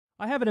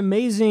I have an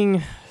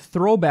amazing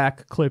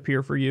throwback clip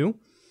here for you.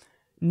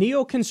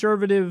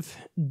 Neoconservative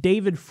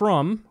David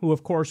Frum, who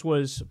of course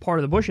was part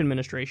of the Bush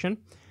administration,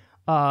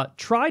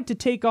 tried to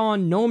take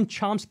on Noam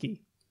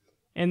Chomsky.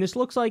 And this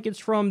looks like it's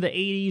from the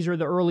 80s or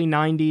the early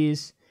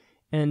 90s.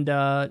 And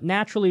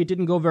naturally, it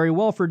didn't go very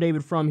well for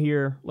David Frum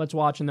here. Let's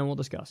watch and then we'll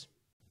discuss.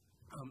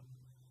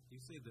 You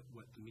say that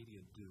what the media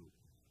do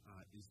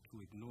is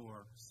to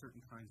ignore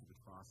certain kinds of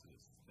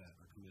atrocities that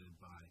are committed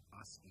by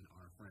us and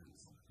our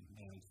friends,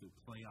 and to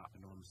play up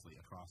enormously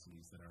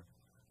atrocities that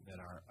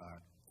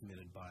are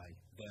committed by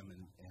them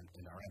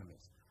and our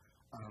enemies.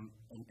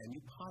 And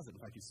you posit,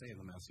 in fact, you say in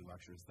the Massey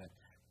Lectures, that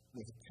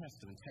there's a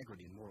test of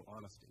integrity and moral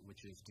honesty,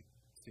 which is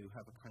to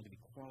have a kind of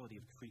equality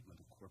of treatment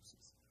of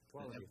corpses.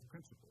 Equality of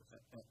principles.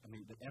 I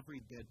mean, that every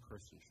dead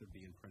person should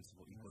be in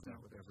principle equal out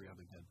with every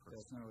other dead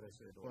person. That's not what I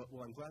say at all.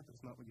 Well, I'm glad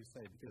that's not what you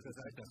say, because in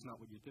fact, that's not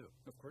what you do.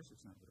 Of course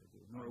it's not what I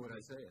do, nor would I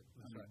say it.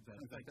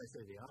 In fact, I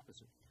say the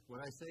opposite.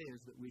 What I say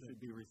is that we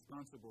should be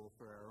responsible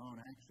for our own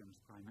actions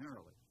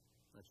primarily.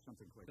 That's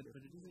something quite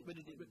different.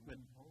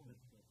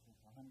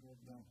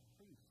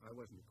 I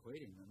wasn't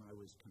equating them. I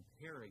was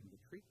comparing the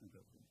treatment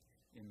of them.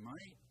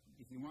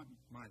 If you want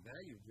my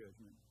value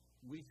judgment,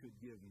 we should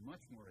give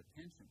much more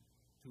attention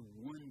to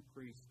one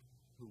priest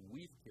who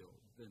we've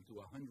killed than to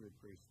 100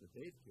 priests that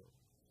they've killed.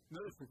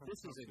 Notice that this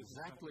is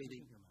exactly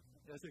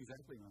that's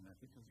exactly on that.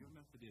 Because your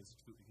method is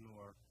to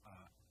ignore,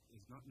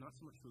 is not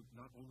so much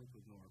not only to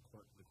ignore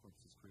the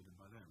corpses created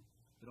by them,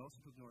 but also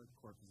to ignore the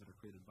corpses that are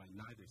created by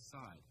neither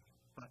side,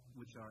 but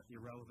which are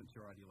irrelevant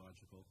to your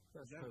ideological.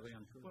 That's totally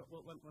untrue.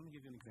 Well, let me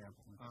give you an example.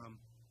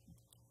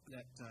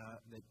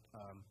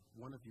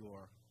 One of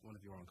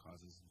your own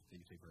causes that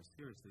you take very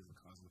seriously is the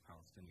cause of the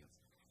Palestinians.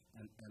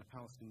 And a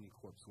Palestinian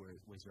corpse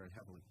weighs very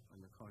heavily on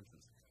your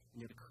conscience.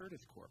 And yet a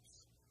Kurdish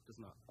corpse does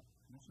not.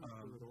 That's not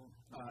true at all.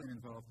 I've been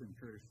involved in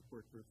Kurdish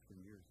support groups for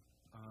years.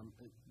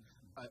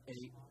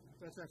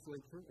 That's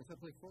absolutely true. It's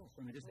absolutely false.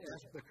 I mean, just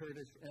ask the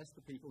Kurdish, ask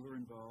the people who are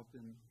involved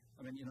in,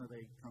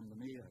 they come to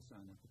me, I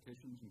sign the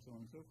petitions and so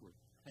on and so forth.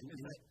 And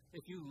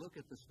if you look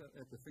at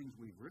the things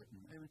we've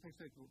written, take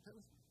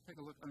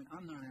a look. I mean,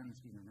 I'm not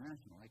Amnesty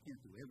International. I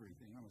can't do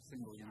everything. I'm a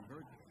single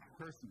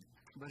person.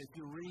 But if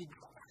you read,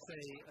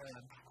 say,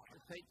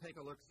 take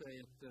a look, say,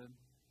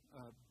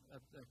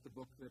 at the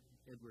book that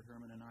Edward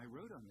Herman and I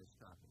wrote on this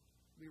topic.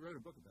 We wrote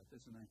a book about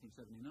this in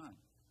 1979.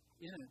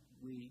 In it,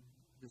 we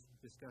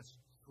discussed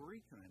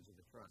three kinds of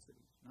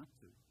atrocities, not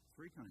two,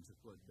 three kinds of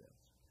blood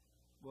deaths.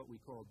 What we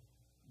called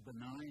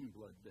benign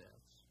blood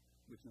deaths,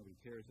 which nobody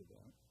cares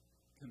about,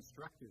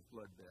 constructive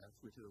blood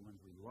deaths, which are the ones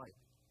we like,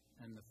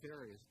 and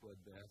nefarious blood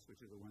deaths, which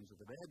are the ones that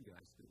the bad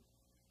guys do.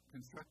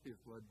 Constructive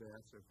blood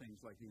deaths are things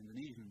like the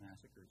Indonesian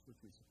massacres,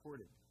 which we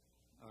supported.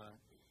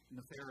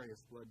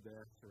 Nefarious blood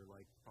deaths are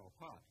like Pol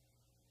Pot.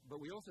 But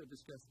we also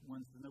discussed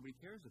ones that nobody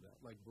cares about,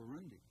 like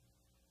Burundi.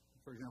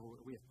 For example,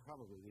 we have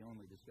probably the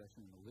only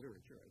discussion in the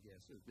literature, I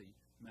guess, of the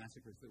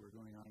massacres that were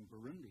going on in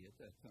Burundi at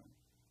that time.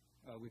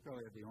 We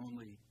probably have the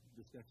only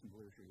discussion in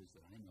literature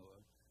that I know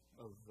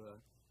of the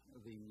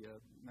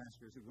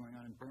massacres that are going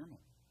on in Burma.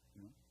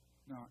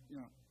 Now,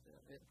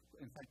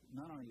 in fact,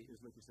 not only is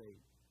what you say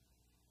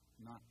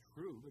not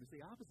true, but it's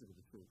the opposite of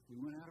the truth.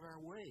 We went out of our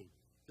way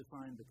to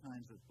find the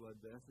kinds of blood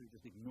deaths we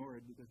just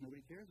ignored because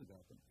nobody cares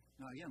about them.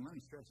 Now, again, let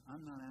me stress,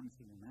 I'm not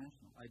Amnesty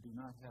International. I do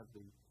not have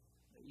the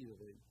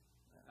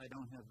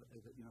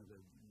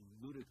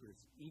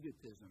ludicrous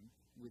egotism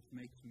which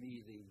makes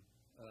me the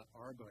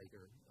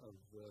arbiter of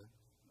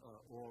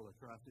all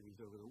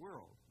atrocities over the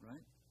world,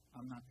 right?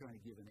 I'm not trying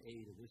to give an A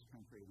to this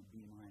country and a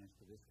B-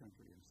 to this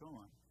country and so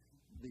on.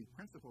 The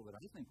principle that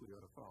I think we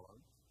ought to follow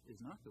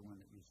is not the one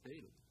that you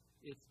stated.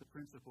 It's the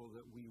principle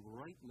that we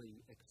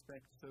rightly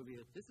expect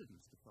Soviet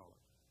dissidents to follow.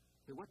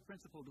 So what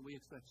principle do we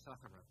expect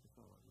Sakharov to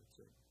follow, let's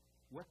say?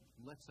 What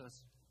lets us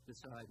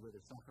decide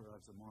whether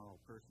Sakharov's a moral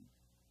person?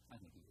 I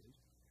think he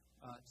is.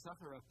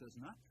 Sakharov does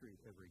not treat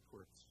every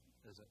corpse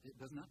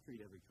does not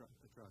treat every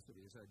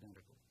atrocity as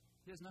identical.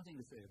 He has nothing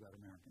to say about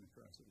American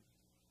atrocities.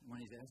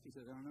 When he's asked, he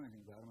says, I don't know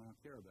anything about them, I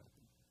don't care about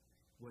them.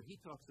 What he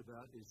talks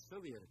about is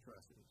Soviet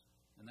atrocities,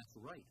 and that's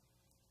right,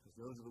 because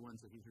those are the ones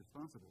that he's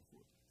responsible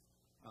for.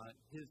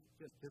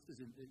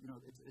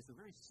 It's a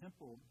very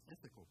simple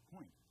ethical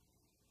point.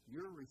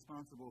 You're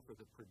responsible for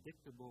the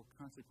predictable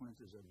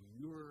consequences of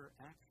your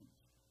actions.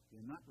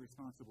 You're not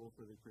responsible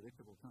for the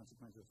predictable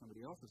consequences of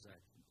somebody else's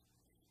actions.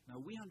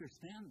 Now, we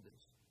understand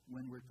this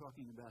when we're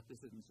talking about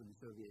dissidents in the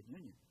Soviet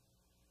Union,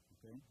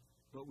 okay?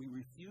 But we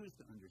refuse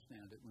to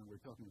understand it when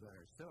we're talking about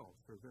ourselves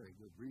for very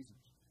good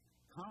reasons.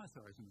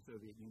 Commissars in the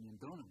Soviet Union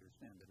don't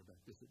understand it about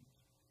dissidents.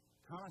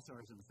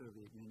 Commissars in the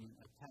Soviet Union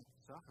attack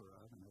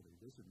Sakharov and other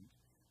dissidents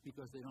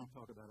because they don't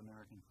talk about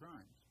American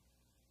crimes.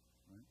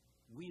 Right?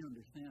 We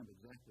understand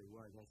exactly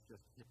why that's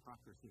just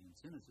hypocrisy and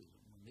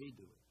cynicism when they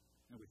do it.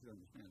 And we should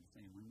understand the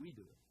same when we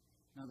do it.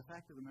 Now, the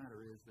fact of the matter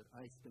is that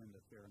I spend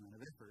a fair amount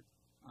of effort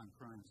on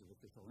crimes of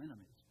official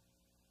enemies.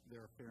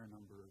 There are a fair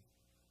number of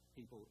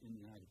people in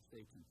the United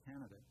States and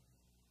Canada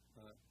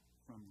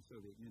from the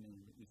Soviet Union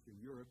and Eastern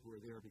Europe who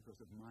are there because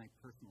of my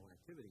personal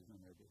activities on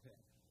their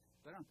behalf.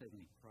 But I don't take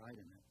any pride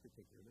in that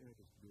particularly. I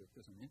just do it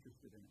because I'm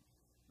interested in it.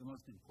 The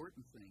most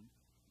important thing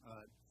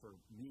for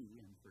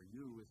me and for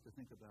you is to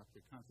think about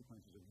the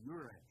consequences of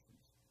your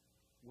actions.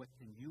 What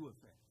can you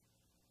affect?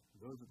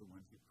 Those are the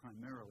ones you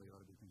primarily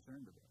ought to be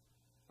concerned about.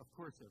 Of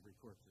course, every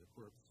corpse is a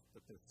corpse,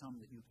 but there's some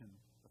that you can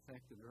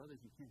affect, and there are others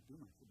you can't do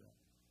much about.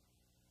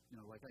 You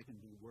know, like I can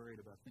be worried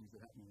about things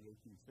that happened in the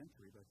 18th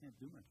century, but I can't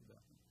do much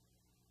about them.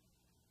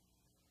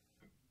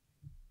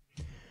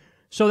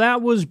 So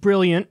that was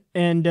brilliant,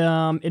 and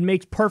it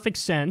makes perfect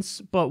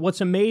sense. But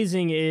what's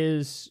amazing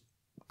is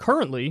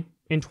currently,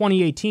 in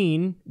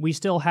 2018, we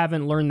still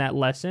haven't learned that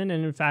lesson,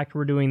 and in fact,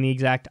 we're doing the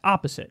exact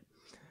opposite.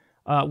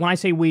 When I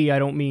say we, I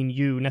don't mean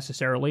you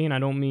necessarily, and I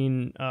don't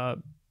mean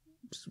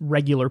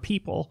regular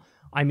people.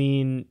 I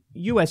mean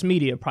U.S.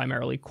 media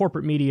primarily,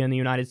 corporate media in the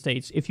United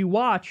States. If you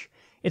watch,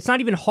 it's not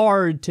even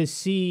hard to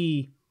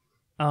see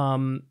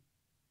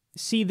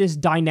this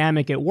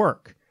dynamic at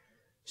work.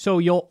 So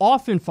you'll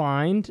often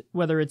find,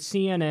 whether it's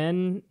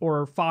CNN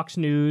or Fox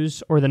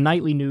News or the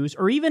nightly news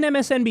or even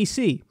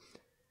MSNBC,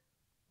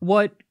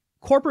 what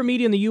corporate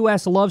media in the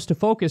U.S. loves to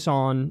focus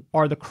on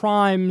are the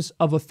crimes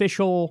of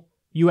official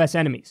U.S.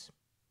 enemies.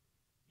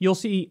 You'll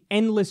see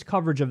endless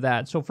coverage of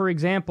that. So, for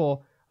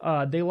example,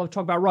 they love to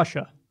talk about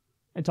Russia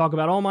and talk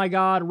about, oh my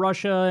God,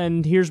 Russia,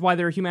 and here's why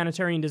they're a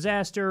humanitarian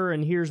disaster,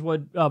 and here's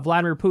what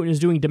Vladimir Putin is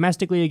doing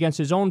domestically against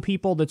his own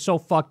people that's so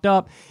fucked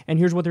up, and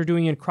here's what they're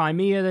doing in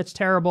Crimea that's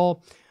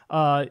terrible.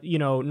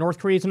 North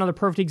Korea is another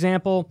perfect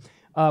example.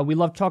 We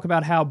love to talk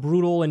about how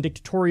brutal and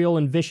dictatorial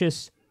and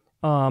vicious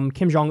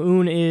Kim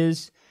Jong-un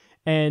is.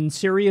 And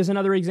Syria is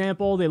another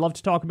example. They love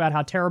to talk about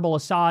how terrible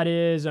Assad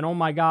is, and oh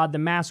my God, the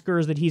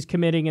massacres that he's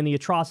committing and the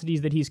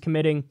atrocities that he's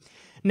committing.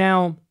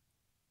 Now,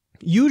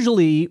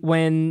 usually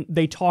when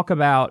they talk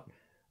about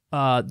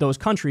those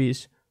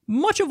countries,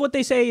 much of what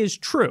they say is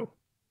true.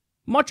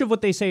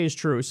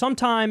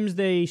 Sometimes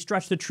they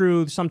stretch the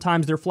truth.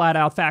 Sometimes they're flat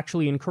out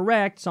factually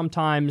incorrect.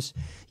 Sometimes,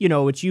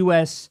 it's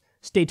U.S.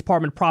 State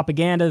Department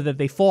propaganda that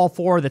they fall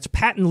for that's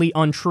patently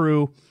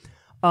untrue.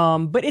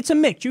 But it's a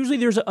mix. Usually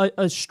there's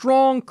a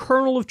strong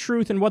kernel of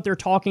truth in what they're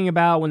talking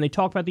about when they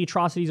talk about the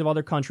atrocities of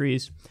other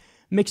countries,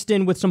 mixed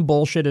in with some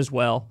bullshit as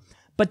well.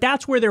 But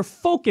that's where their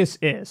focus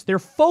is. Their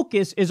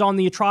focus is on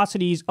the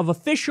atrocities of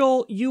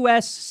official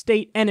U.S.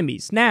 state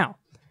enemies. Now,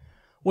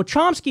 what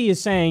Chomsky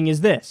is saying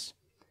is this.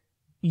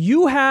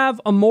 You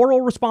have a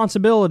moral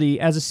responsibility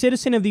as a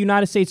citizen of the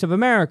United States of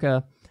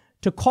America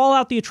to call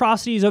out the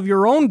atrocities of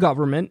your own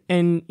government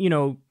and,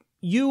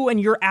 you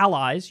and your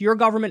allies, your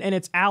government and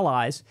its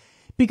allies,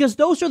 because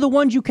those are the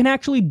ones you can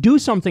actually do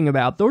something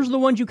about. Those are the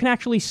ones you can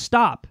actually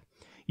stop.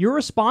 You're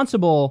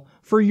responsible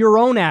for your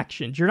own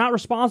actions. You're not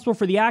responsible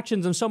for the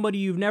actions of somebody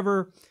you've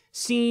never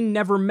seen,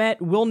 never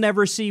met, will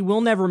never see,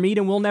 will never meet,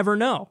 and will never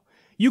know.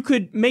 You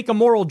could make a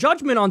moral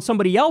judgment on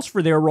somebody else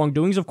for their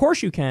wrongdoings. Of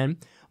course you can.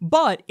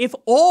 But if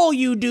all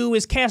you do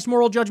is cast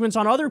moral judgments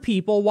on other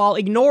people while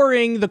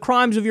ignoring the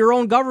crimes of your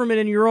own government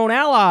and your own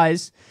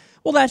allies,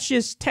 well, that's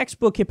just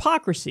textbook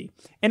hypocrisy.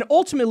 And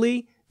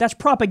ultimately, that's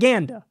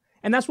propaganda.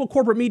 And that's what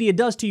corporate media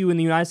does to you in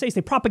the United States.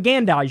 They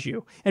propagandize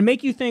you and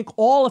make you think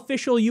all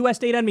official U.S.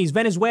 state enemies,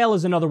 Venezuela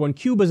is another one,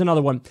 Cuba is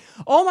another one.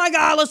 Oh my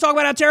God, let's talk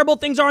about how terrible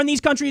things are in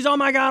these countries. Oh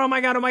my God, oh my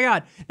God, oh my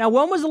God. Now,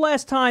 when was the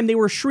last time they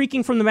were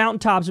shrieking from the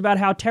mountaintops about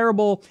how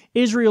terrible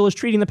Israel is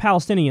treating the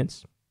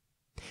Palestinians?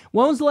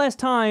 When was the last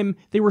time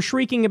they were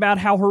shrieking about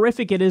how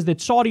horrific it is that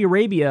Saudi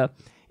Arabia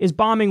is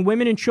bombing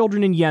women and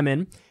children in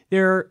Yemen?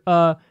 They're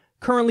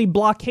currently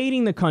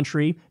blockading the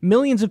country.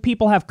 Millions of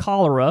people have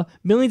cholera.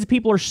 Millions of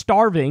people are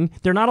starving.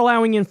 They're not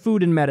allowing in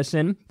food and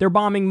medicine. They're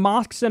bombing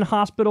mosques and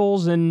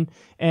hospitals and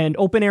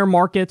open-air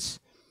markets.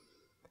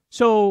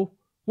 So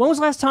when was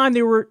the last time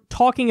they were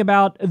talking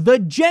about the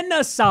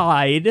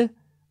genocide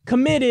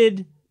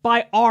committed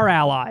by our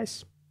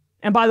allies?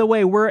 And by the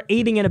way, we're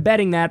aiding and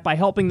abetting that by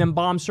helping them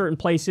bomb certain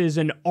places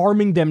and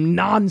arming them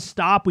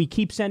nonstop. We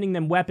keep sending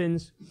them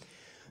weapons.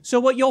 So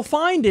what you'll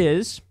find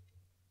is,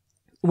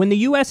 when the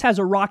U.S. has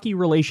a rocky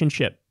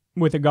relationship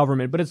with a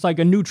government, but it's like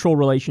a neutral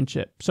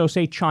relationship, so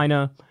say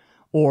China,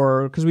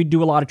 or because we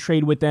do a lot of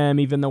trade with them,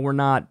 even though we're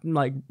not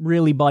like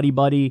really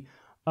buddy-buddy,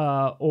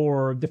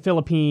 or the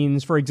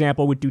Philippines, for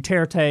example, with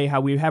Duterte,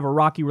 how we have a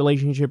rocky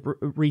relationship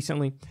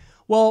recently.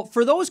 Well,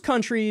 for those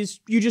countries,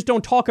 you just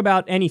don't talk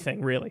about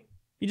anything, really.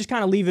 You just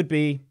kind of leave it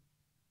be.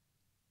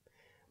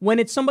 When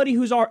it's somebody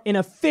who's an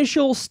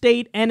official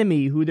state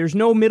enemy, who there's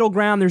no middle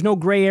ground, there's no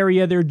gray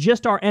area, they're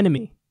just our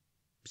enemy.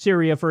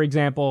 Syria, for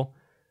example,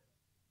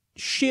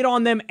 shit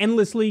on them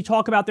endlessly,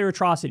 talk about their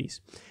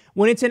atrocities.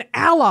 When it's an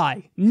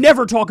ally,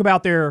 never talk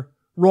about their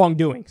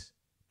wrongdoings.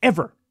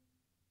 Ever.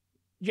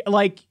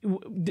 Like,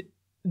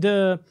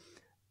 the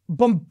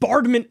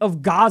bombardment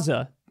of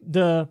Gaza,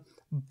 the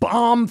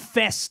bomb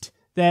fest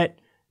that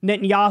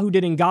Netanyahu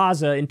did in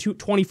Gaza in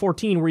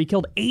 2014, where he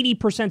killed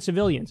 80%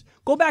 civilians.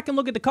 Go back and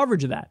look at the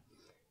coverage of that.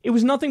 It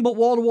was nothing but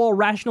wall-to-wall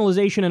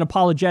rationalization and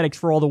apologetics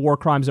for all the war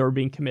crimes that were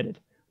being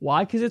committed.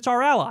 Why? Because it's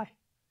our ally.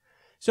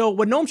 So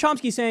what Noam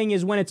Chomsky is saying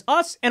is when it's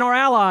us and our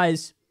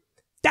allies,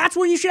 that's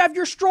when you should have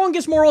your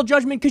strongest moral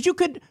judgment, because you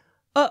could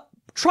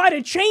try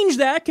to change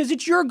that because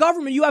it's your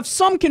government. You have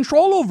some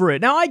control over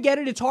it. Now, I get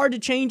it. It's hard to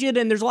change it,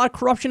 and there's a lot of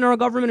corruption in our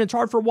government. It's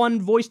hard for one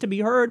voice to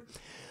be heard.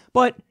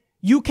 But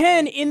you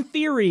can, in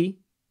theory,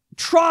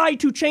 try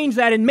to change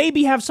that and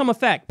maybe have some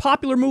effect.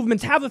 Popular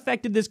movements have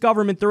affected this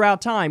government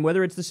throughout time,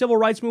 whether it's the civil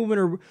rights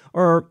movement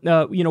or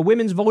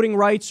women's voting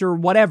rights or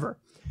whatever.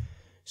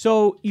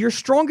 So your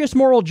strongest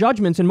moral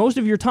judgments and most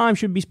of your time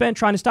should be spent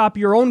trying to stop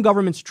your own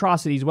government's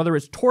atrocities, whether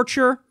it's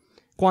torture,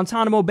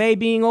 Guantanamo Bay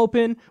being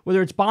open,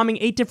 whether it's bombing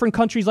 8 different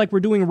countries like we're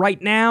doing right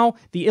now,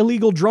 the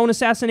illegal drone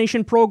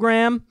assassination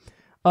program,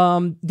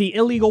 the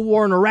illegal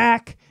war in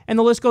Iraq, and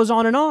the list goes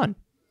on and on.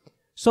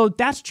 So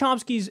that's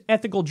Chomsky's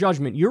ethical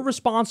judgment. You're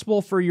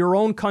responsible for your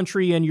own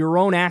country and your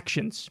own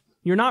actions.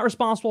 You're not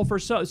responsible for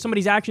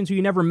somebody's actions who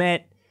you never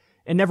met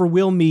and never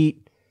will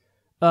meet.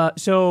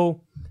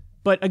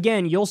 But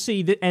again, you'll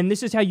see that, and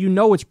this is how you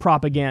know it's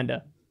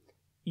propaganda.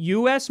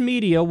 U.S.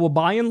 media will,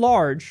 by and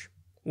large,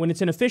 when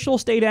it's an official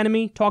state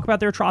enemy, talk about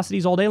their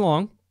atrocities all day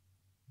long.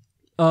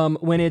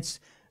 When it's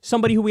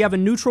somebody who we have a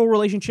neutral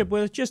relationship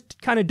with,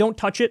 just kind of don't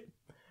touch it.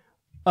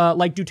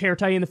 Like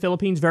Duterte in the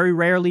Philippines, very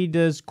rarely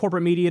does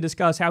corporate media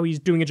discuss how he's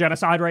doing a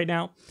genocide right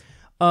now.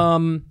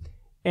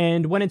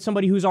 And when it's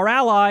somebody who's our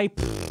ally,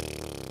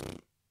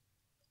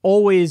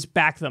 always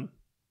back them.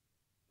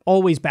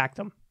 Always back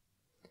them.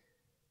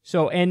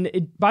 So,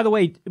 by the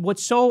way,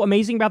 what's so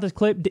amazing about this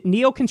clip,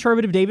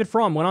 neoconservative David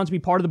Frum went on to be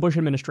part of the Bush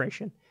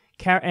administration.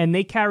 And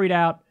they carried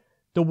out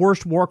the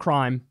worst war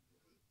crime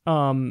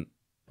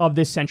of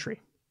this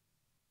century.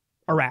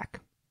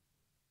 Iraq.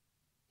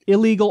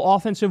 Illegal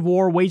offensive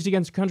war waged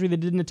against a country that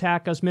didn't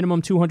attack us,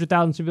 minimum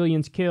 200,000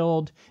 civilians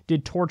killed,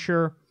 did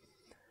torture.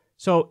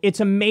 So it's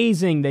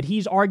amazing that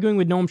he's arguing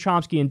with Noam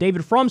Chomsky, and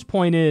David Frum's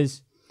point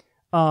is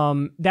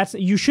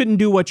you shouldn't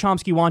do what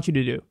Chomsky wants you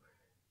to do.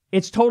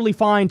 It's totally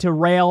fine to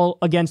rail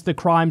against the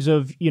crimes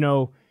of,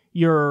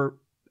 your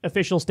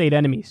official state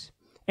enemies.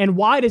 And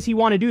why does he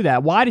want to do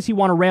that? Why does he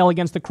want to rail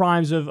against the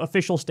crimes of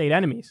official state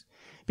enemies?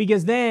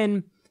 Because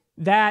then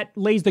that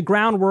lays the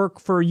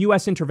groundwork for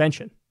U.S.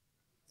 intervention.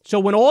 So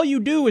when all you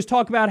do is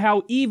talk about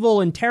how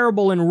evil and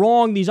terrible and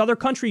wrong these other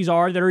countries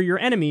are that are your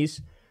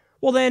enemies,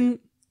 well then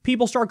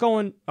people start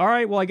going, all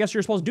right, well I guess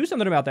you're supposed to do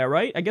something about that,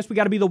 right? I guess we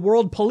got to be the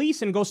world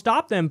police and go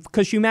stop them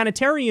because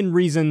humanitarian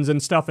reasons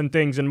and stuff and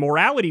things and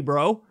morality,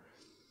 bro.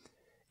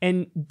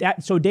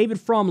 So David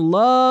Frum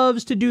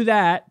loves to do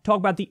that, talk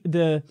about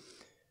the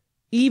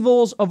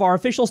evils of our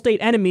official state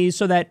enemies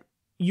so that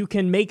you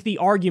can make the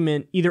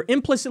argument either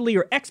implicitly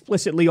or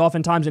explicitly,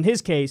 oftentimes in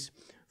his case,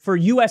 for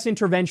U.S.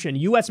 intervention,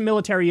 U.S.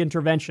 military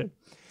intervention.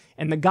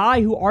 And the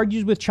guy who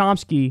argues with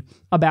Chomsky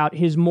about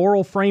his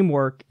moral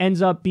framework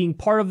ends up being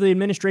part of the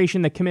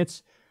administration that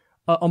commits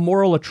a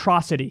moral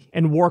atrocity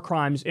and war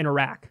crimes in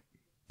Iraq.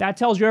 That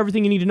tells you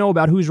everything you need to know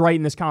about who's right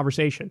in this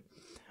conversation.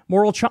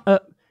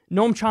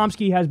 Noam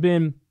Chomsky has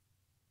been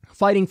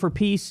fighting for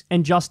peace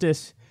and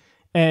justice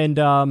and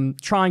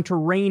trying to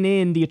rein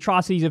in the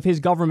atrocities of his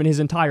government his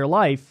entire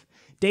life.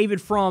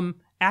 David Frum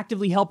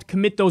actively helped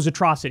commit those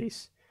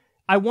atrocities.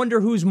 I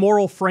wonder whose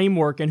moral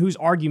framework and whose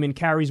argument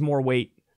carries more weight.